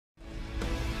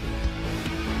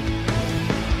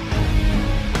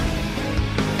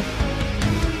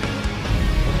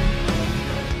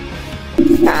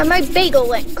My bagel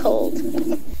went cold.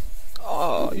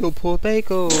 Oh, your poor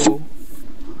bagel.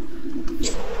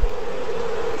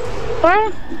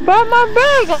 Where's my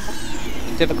bagel?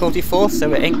 Difficulty 4,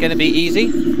 so it ain't gonna be easy.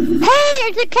 Hey,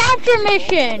 it's a capture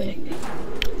mission!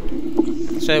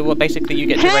 So, what, basically you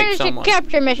get to rape someone? It's a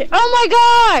capture mission. Oh my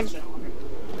god!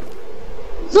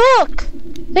 Look!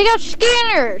 They got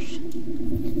scanners!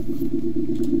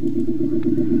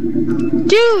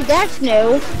 Dude, that's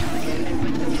new.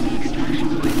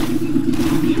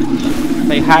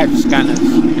 They have scanners.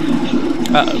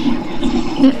 Uh-oh.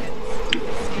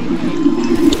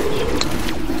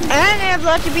 And they have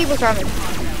lots of people coming.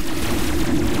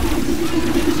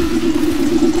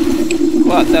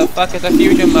 What the fuck is a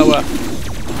fusion mower?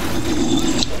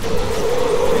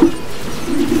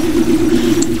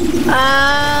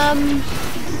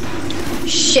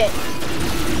 Shit.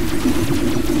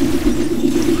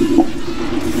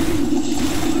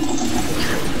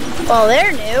 Well,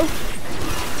 they're new.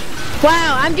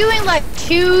 Wow, I'm doing like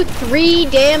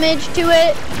 2-3 damage to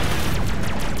it.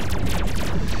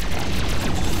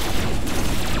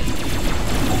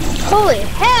 Holy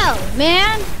hell,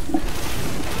 man!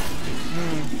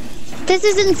 This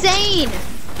is insane.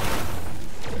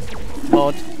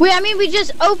 Odd. I mean, we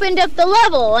just opened up the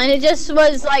level and it just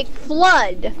was like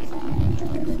flood.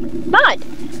 Mud.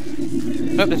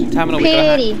 Oh, there's a terminal we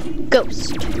gotta Pretty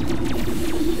ghost.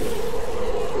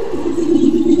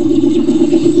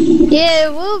 Yeah,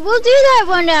 we'll do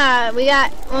that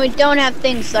when we don't have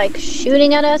things like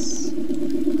shooting at us.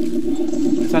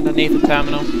 It's underneath the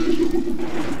terminal.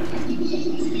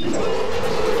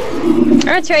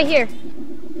 Oh, it's right here.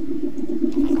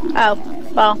 Oh,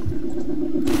 well.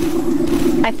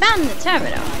 I found the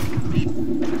terminal.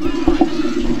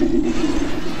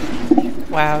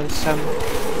 Wow, there's some...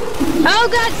 Oh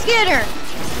god, Skinner!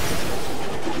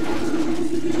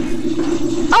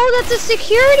 Oh, that's a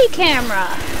security camera!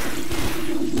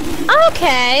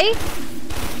 Okay.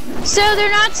 So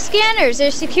they're not scanners,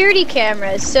 they're security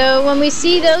cameras. So when we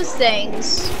see those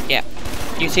things... Yeah.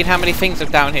 You seen how many things are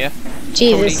down here?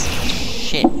 Jesus. Holy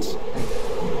shit.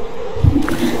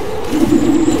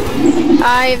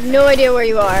 I have no idea where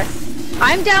you are.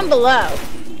 I'm down below.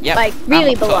 Yep, like,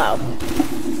 really I'm below.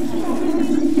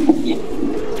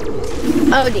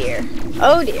 Oh dear.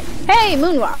 Oh dear. Hey,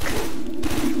 moonwalk.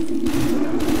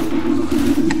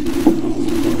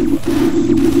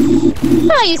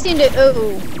 Oh, you seem to...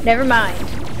 Oh, never mind.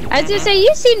 I was gonna say,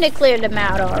 you seem to clear them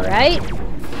out alright.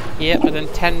 Yeah, but then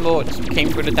 10 more just came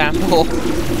through the damn door.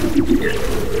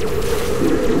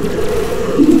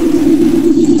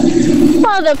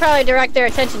 Well, they'll probably direct their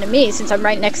attention to me since I'm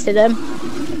right next to them.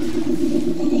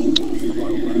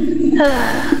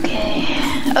 Okay.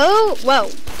 Oh, whoa.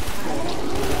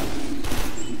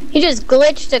 He just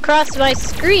glitched across my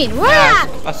screen. Wah!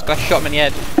 I shot him in the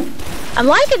head. I'm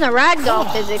liking the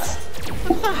ragdoll physics.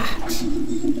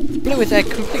 Blew his head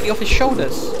completely off his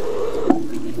shoulders.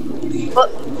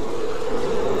 What?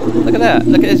 Look at that.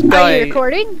 Look at this guy. Are you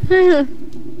recording?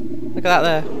 Look at that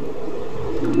there.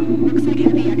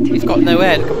 He's got no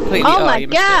head. Completely. Oh my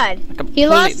god. He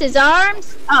lost his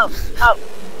arms? Oh.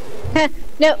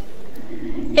 No.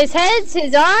 His heads,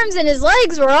 his arms, and his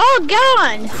legs were all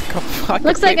gone.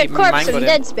 Looks like a corpse from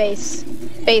Dead Space,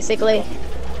 basically.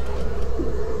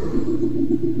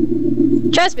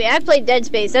 Trust me, I played Dead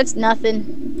Space. That's nothing.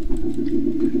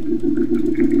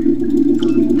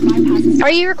 Are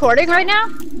you recording right now?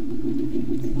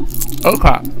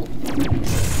 Okay.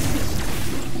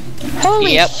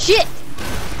 Holy shit!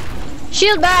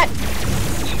 Shield back!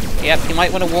 Yep, you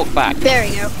might want to walk back. There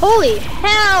we go. Holy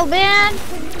hell, man!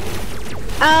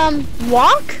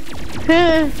 Walk?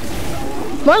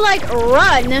 More like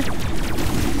run.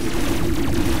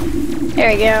 There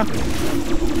we go.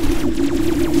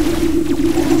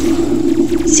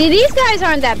 See, these guys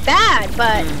aren't that bad,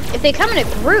 but if they come in a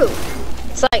group,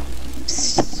 it's like,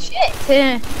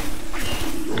 shit.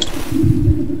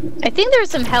 I think there's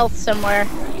some health somewhere.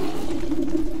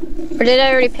 Or did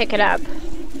I already pick it up?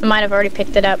 I might have already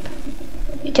picked it up.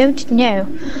 I don't know.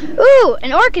 Ooh,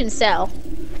 an organ cell.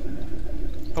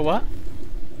 A what?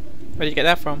 Where did you get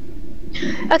that from?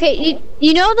 Okay,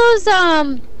 you know those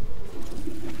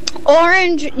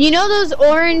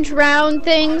orange round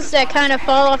things that kind of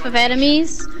fall off of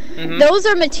enemies? Mm-hmm. Those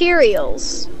are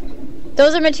materials.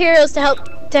 Those are materials to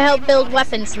help build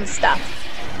weapons and stuff.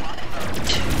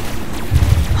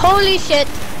 Holy shit.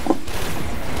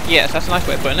 Yes, that's a nice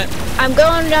way of putting it. I'm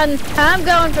going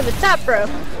for the top row.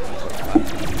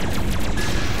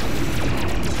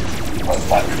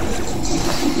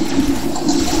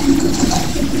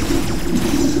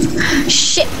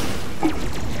 Shit.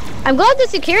 I'm glad the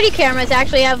security cameras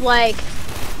actually have like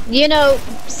you know,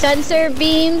 sensor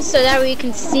beams so that we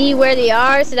can see where they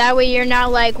are, so that way you're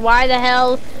not like, why the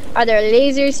hell are there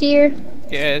lasers here?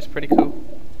 Yeah, it's pretty cool.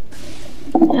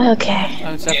 Okay.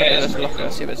 Let's have a look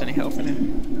at see if there's any health in here.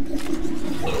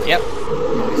 Yep.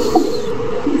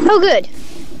 Oh, good.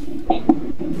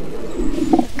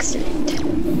 Excellent.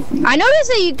 I noticed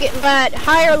that you get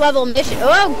higher level missions.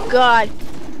 Oh god.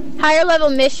 Higher level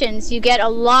missions, you get a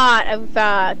lot of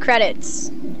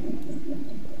credits.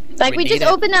 Like we just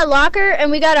opened that locker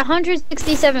and we got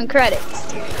 167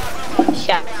 credits.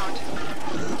 Shut.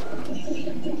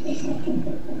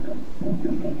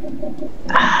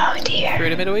 Oh dear. Through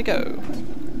the middle we go.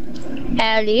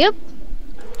 Alley-oop.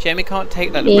 Jamie can't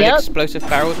take that really explosive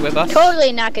barrels with us.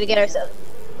 Totally not gonna get ourselves.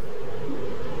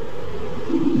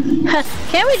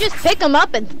 Can't we just pick them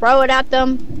up and throw it at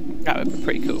them? That would be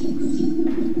pretty cool.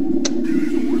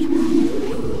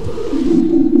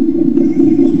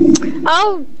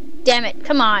 Oh, damn it.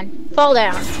 Come on. Fall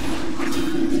down.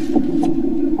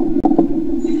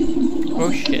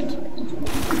 Oh shit.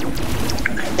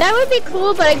 That would be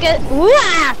cool, but I get...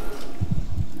 Wah!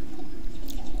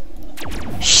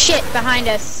 Shit behind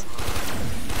us.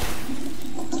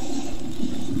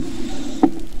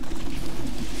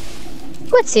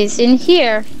 What's this in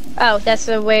here? Oh, that's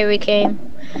the way we came.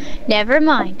 Never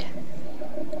mind.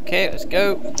 Okay, let's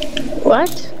go.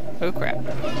 What? Oh crap.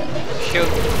 Shoot.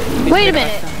 Wait a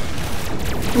minute.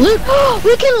 Loot.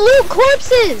 We can loot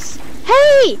corpses!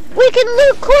 Hey! We can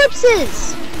loot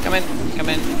corpses! Come in, come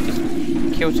in. Just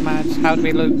kill some ads. How do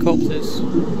we loot corpses?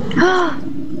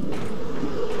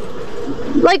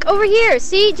 Like over here,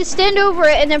 see? Just stand over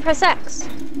it and then press X.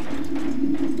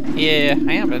 Yeah,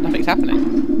 I am, but nothing's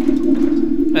happening.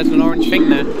 There's an orange thing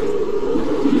there.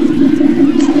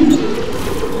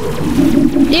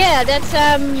 Yeah, that's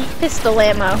pistol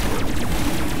ammo.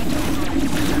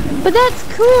 But that's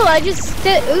cool. I just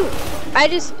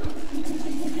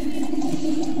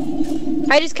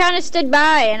kind of stood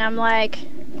by and I'm like,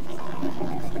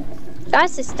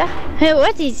 that's the stuff.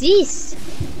 What is this?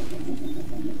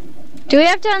 Do we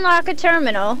have to unlock a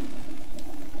terminal?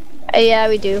 Yeah,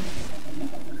 we do.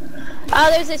 Oh,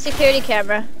 there's a security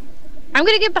camera. I'm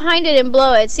gonna get behind it and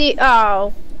blow it. See?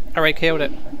 Oh. Alright, killed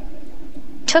it.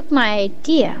 Took my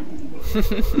idea.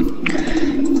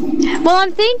 Well,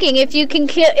 I'm thinking if you can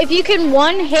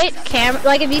one hit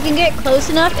like if you can get close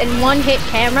enough and one hit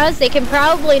cameras, they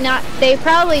probably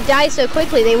die so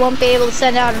quickly they won't be able to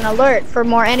send out an alert for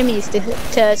more enemies to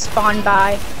spawn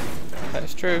by.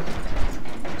 That's true.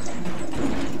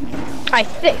 I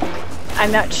think.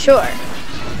 I'm not sure.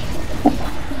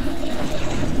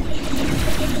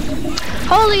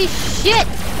 Holy shit!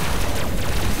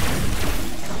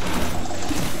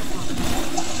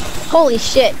 Holy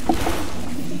shit.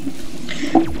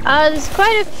 There's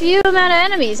quite a few amount of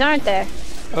enemies, aren't there?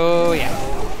 Oh yeah.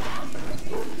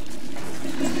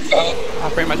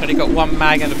 I've pretty much only got one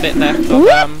mag and a bit left of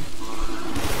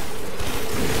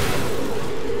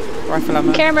rifle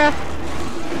ammo. Camera.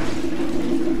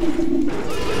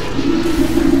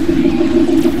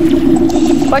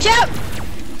 Watch out!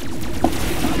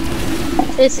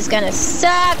 This is gonna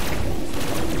suck.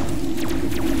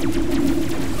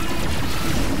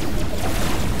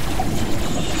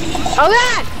 Oh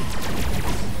god!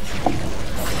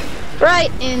 Right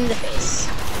in the face.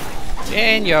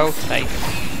 In your face.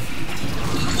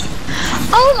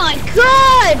 Oh my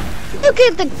god! Look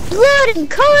at the blood and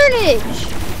carnage!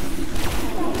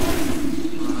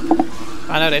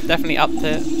 I know, they've definitely upped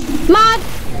it. Mod!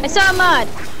 I saw a mod.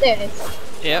 There it is.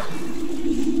 Yep.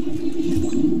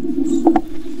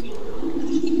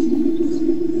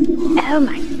 Oh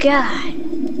my god.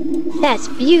 That's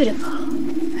beautiful.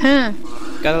 Huh.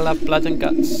 Gotta love blood and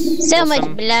guts. So awesome. much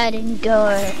blood and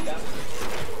gore.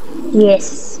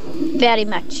 Yes. Very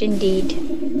much indeed.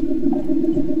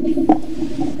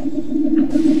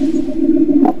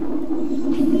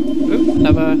 Ooh,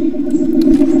 another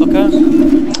locker.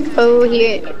 Oh,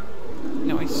 here.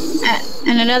 Nice.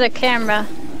 And another camera.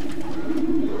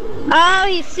 Oh,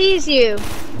 he sees you.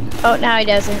 Oh, now he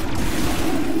doesn't.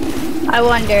 I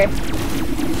wonder.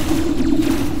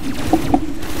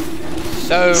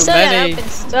 So many.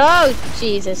 Oh,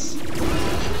 Jesus.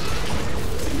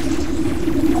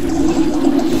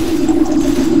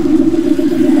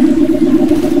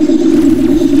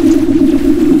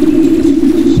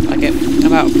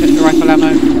 I'm out of pistol rifle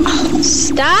ammo. Oh,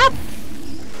 stop!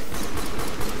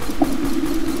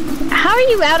 How are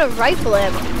you out of rifle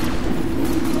ammo?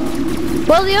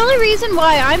 Well, the only reason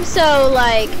why I'm so,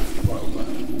 like...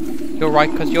 You're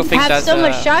right, because your thing have so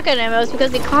much shotgun ammo is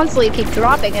because they constantly keep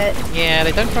dropping it. Yeah,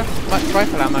 they don't have much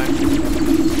rifle ammo.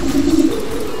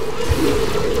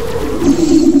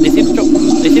 Oh, They seem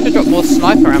to drop more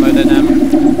sniper ammo than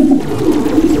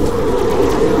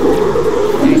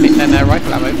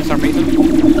rifle ammo for some reason.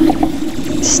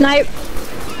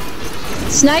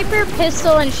 Sniper,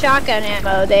 pistol, and shotgun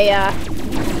ammo. They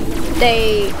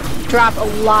drop a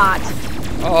lot.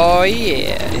 Oh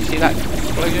yeah! You see that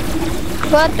explosion?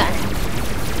 What the?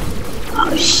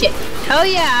 Oh shit! Oh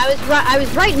yeah, I was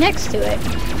right next to it.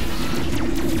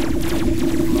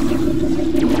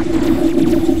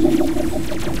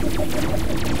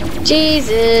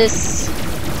 Jesus.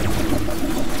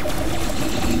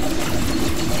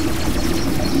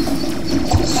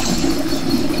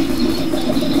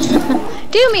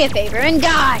 Do me a favor and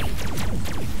die.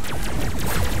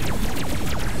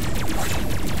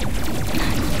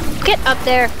 Get up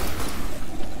there.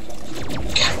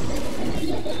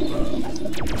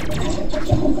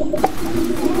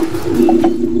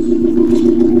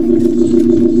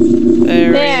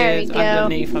 There he is,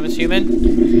 underneath, I'm assuming.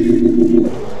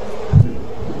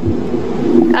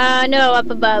 No, up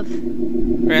above.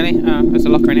 Really? Oh, there's a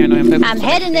locker in here. No, I'm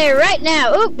heading there right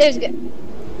now. Oop, there's good.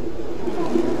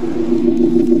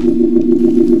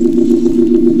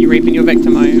 You raping your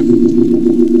victim, are you?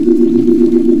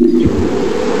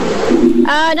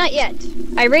 Not yet.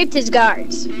 I raped his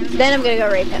guards. Then I'm gonna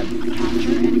go rape him.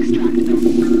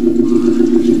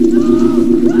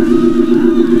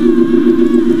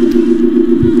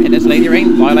 And this lady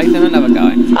ain't violating another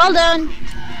guy. All done.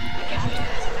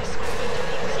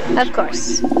 Of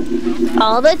course.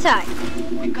 All the time.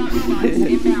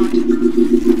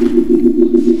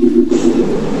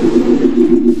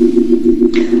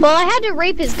 Well, I had to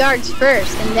rape his guards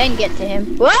first and then get to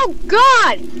him. Oh,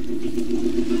 God!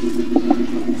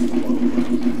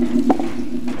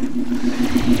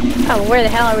 Oh, where the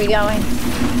hell are we going?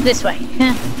 This way.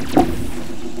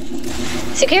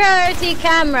 Security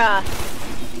camera.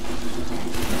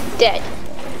 Dead.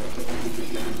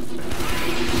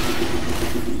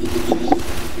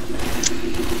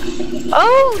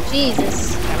 Oh,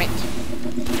 Jesus. Damn it.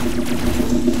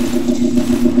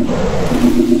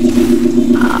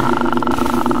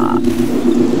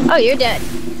 Oh, you're dead.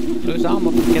 Lose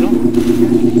armor, get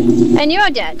on. And you're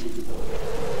dead.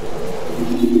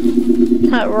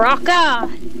 Rock on.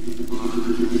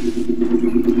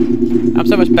 I'm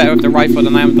so much better with the rifle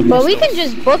than I am with the pistol. Well, we can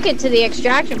just book it to the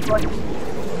extraction point.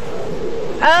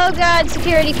 Oh God,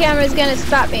 security camera is gonna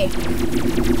stop me.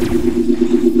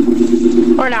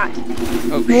 Or not.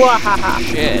 Oh,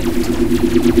 shit.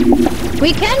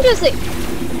 We can just...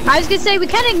 I was gonna say, we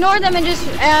can ignore them and just,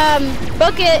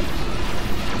 book it.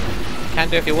 Can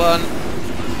do if you want.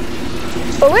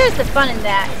 But where's the fun in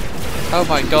that? Oh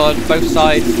my God, both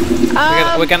sides.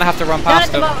 We're gonna have to run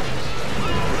past them.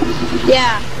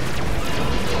 Yeah.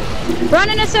 Run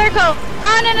in a circle!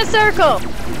 Run in a circle!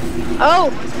 Oh,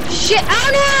 shit!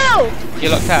 Oh no! You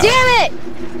looked out. Damn it!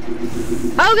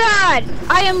 Oh God!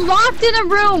 I am locked in a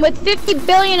room with 50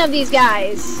 billion of these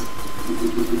guys.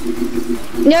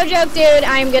 No joke, dude.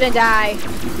 I am gonna die.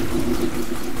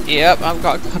 Yep, I've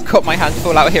got my hands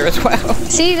full out here as well.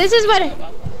 See, this is what...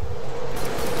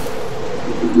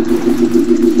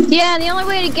 Yeah, the only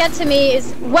way to get to me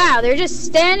is... Wow, they're just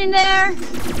standing there.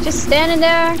 Just standing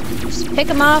there. Just pick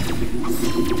them up.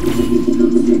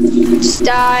 Just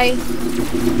die.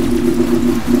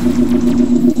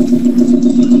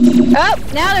 Oh,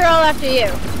 now they're all after you.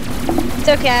 It's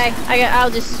okay. I'll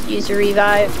just use a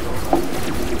revive.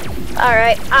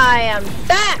 Alright, I am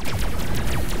back!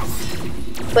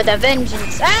 With a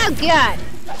vengeance. Oh God!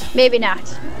 Maybe not.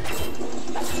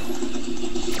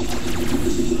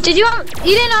 Did you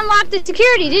didn't unlock the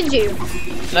security, did you?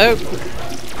 Nope.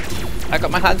 I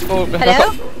got my hands full.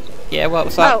 Hello? Yeah,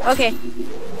 what's up? Oh, okay.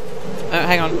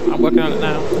 Hang on, I'm working on it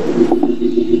now.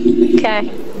 Okay.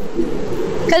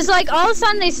 Cause like all of a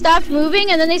sudden they stopped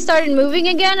moving and then they started moving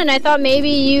again and I thought maybe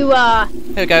you Here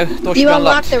we go. Door you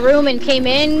unlocked the room and came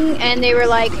in and they were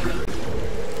like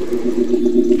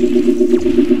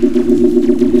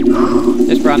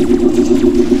just run.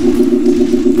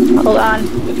 Hold on.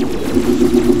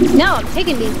 No, I'm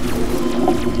taking these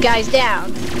guys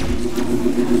down.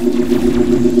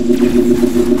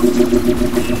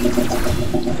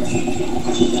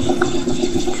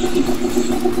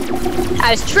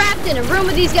 I was trapped in a room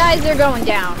with these guys, they're going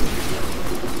down.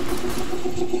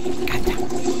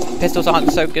 Pistols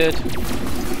aren't so good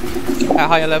at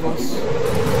higher levels.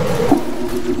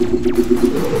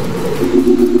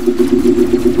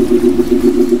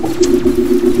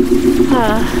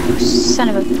 Son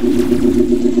of a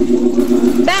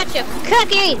batch of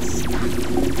cookies!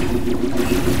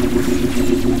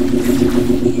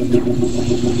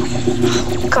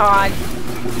 Oh, God.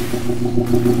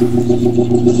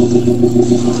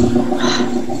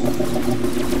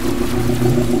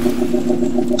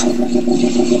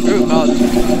 Ooh, God.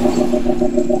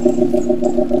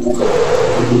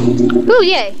 Ooh,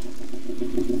 yay.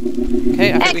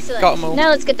 Okay, I think we got them all. Now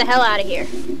let's get the hell out of here.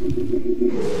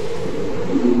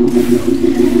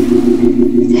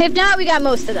 If not, we got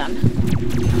most of them.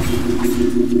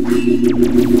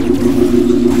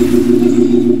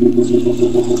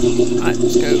 Alright,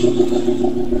 let's go.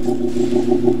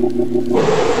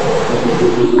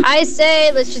 I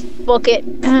say let's just book it.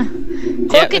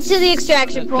 Book it to the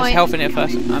extraction point. There's health in it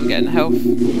first. I'm getting health.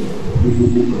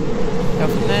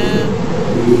 Health in there.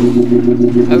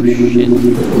 Oh shit.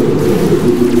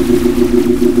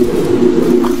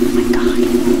 Oh my god.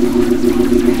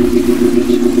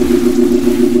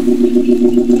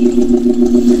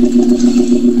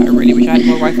 I really wish I had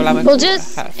more rifle ammo. We'll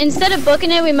just, instead of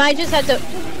booking it, we might just have to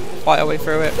fight our way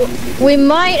through it. We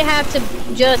might have to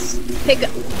just pick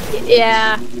up.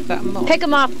 Yeah. Pick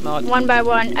them off one by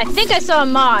one. I think I saw a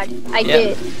mod. I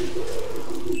did.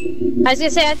 I was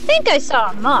gonna say, I think I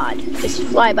saw a mod just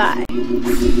fly by.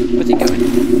 Where's he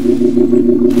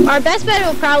going? Our best bet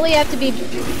will probably have to be...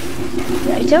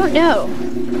 I don't know.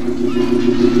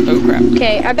 Oh crap.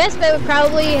 Okay, our best bet would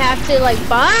probably have to like...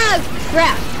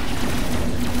 crap.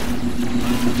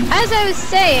 As I was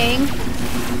saying,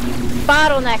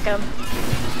 bottleneck them.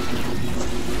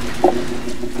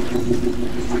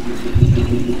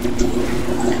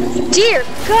 Dear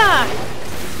God!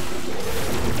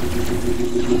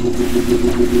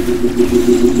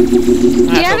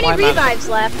 Do you have any revives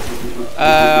left?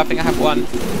 I think I have one.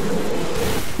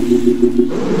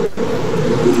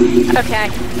 Okay,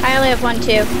 I only have one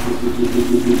too.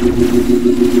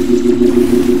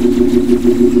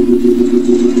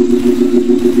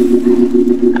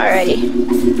 Alrighty.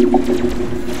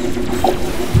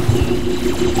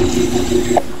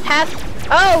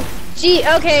 Oh, gee,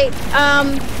 okay,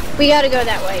 we gotta go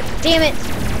that way. Damn it.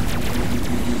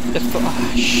 Just put,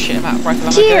 oh shit, I'm out of rifle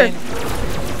ammo again.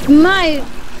 My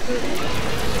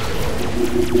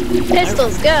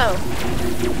pistols, go.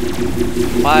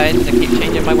 Why does it keep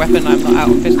changing my weapon? I'm not out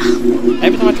of pistol.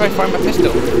 Every time I try to find my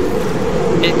pistol,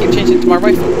 it keeps changing to my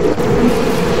rifle.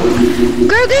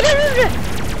 Go, go, go, go, go.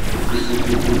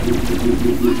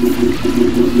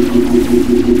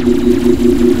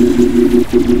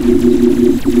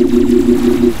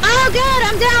 Oh god,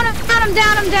 I'm down, I'm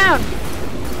down, I'm down.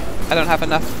 I don't have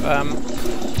enough,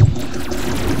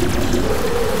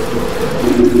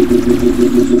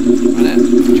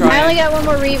 I only got one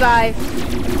more revive.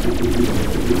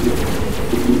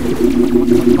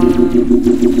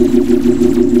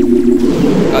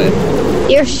 Got it.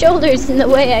 Your shoulder's in the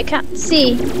way, I can't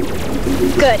see.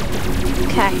 Good.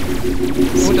 Okay.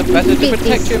 All the better to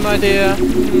protect you, my dear.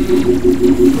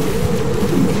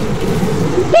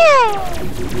 Yeah!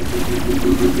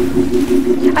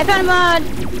 I found a mod.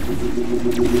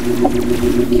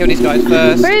 Kill these guys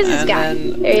first. Where is this guy?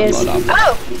 There he is.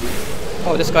 Oh!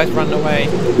 Oh, this guy's running away.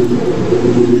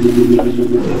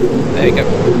 There you go.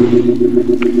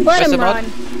 Let him run.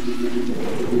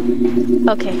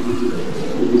 Okay.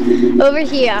 Over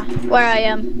here, where I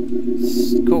am.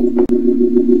 Cool.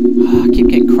 Oh, I keep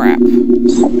getting crap.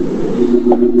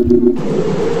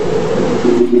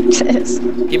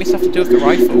 Give me stuff to do with the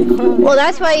rifle. Well,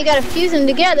 that's why you gotta fuse them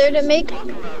together to make...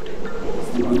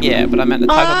 Yeah, but I meant the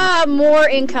type of... more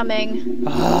incoming.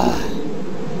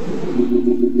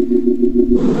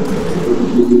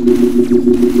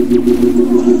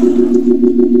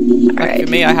 Like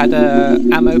for me, I had a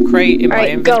ammo crate in my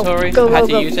inventory. I had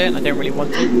to use it and I didn't really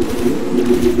want to.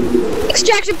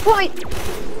 Extraction point!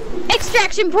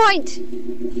 Extraction point!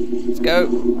 Let's go.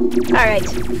 Alright.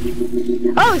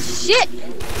 Oh shit!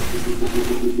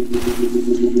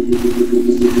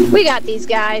 We got these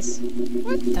guys.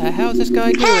 What the hell is this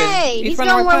guy doing? Hey! He's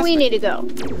going where we need to go.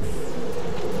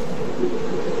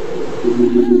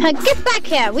 Get back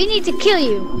here! We need to kill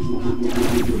you!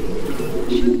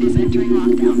 Ship is entering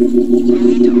lockdown. You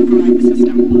need to override the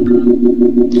system.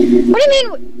 What do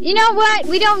you mean? You know what?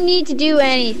 We don't need to do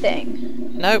anything.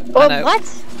 Nope. Oh, I know.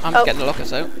 what? I'm getting the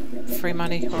lockers out. Free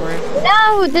money already.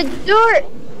 No, the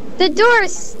door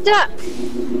is stuck.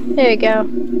 There you go.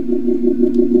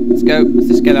 Let's go. Let's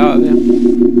just get out of here.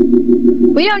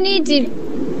 We don't need to.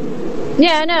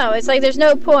 Yeah, I know. It's like there's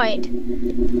no point.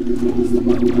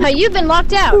 You've been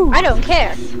locked out. Ooh. I don't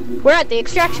care. We're at the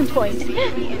extraction point.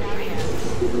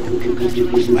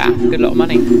 Wow, good lot of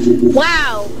money.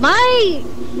 Wow, my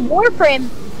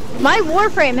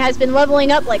Warframe has been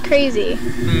leveling up like crazy.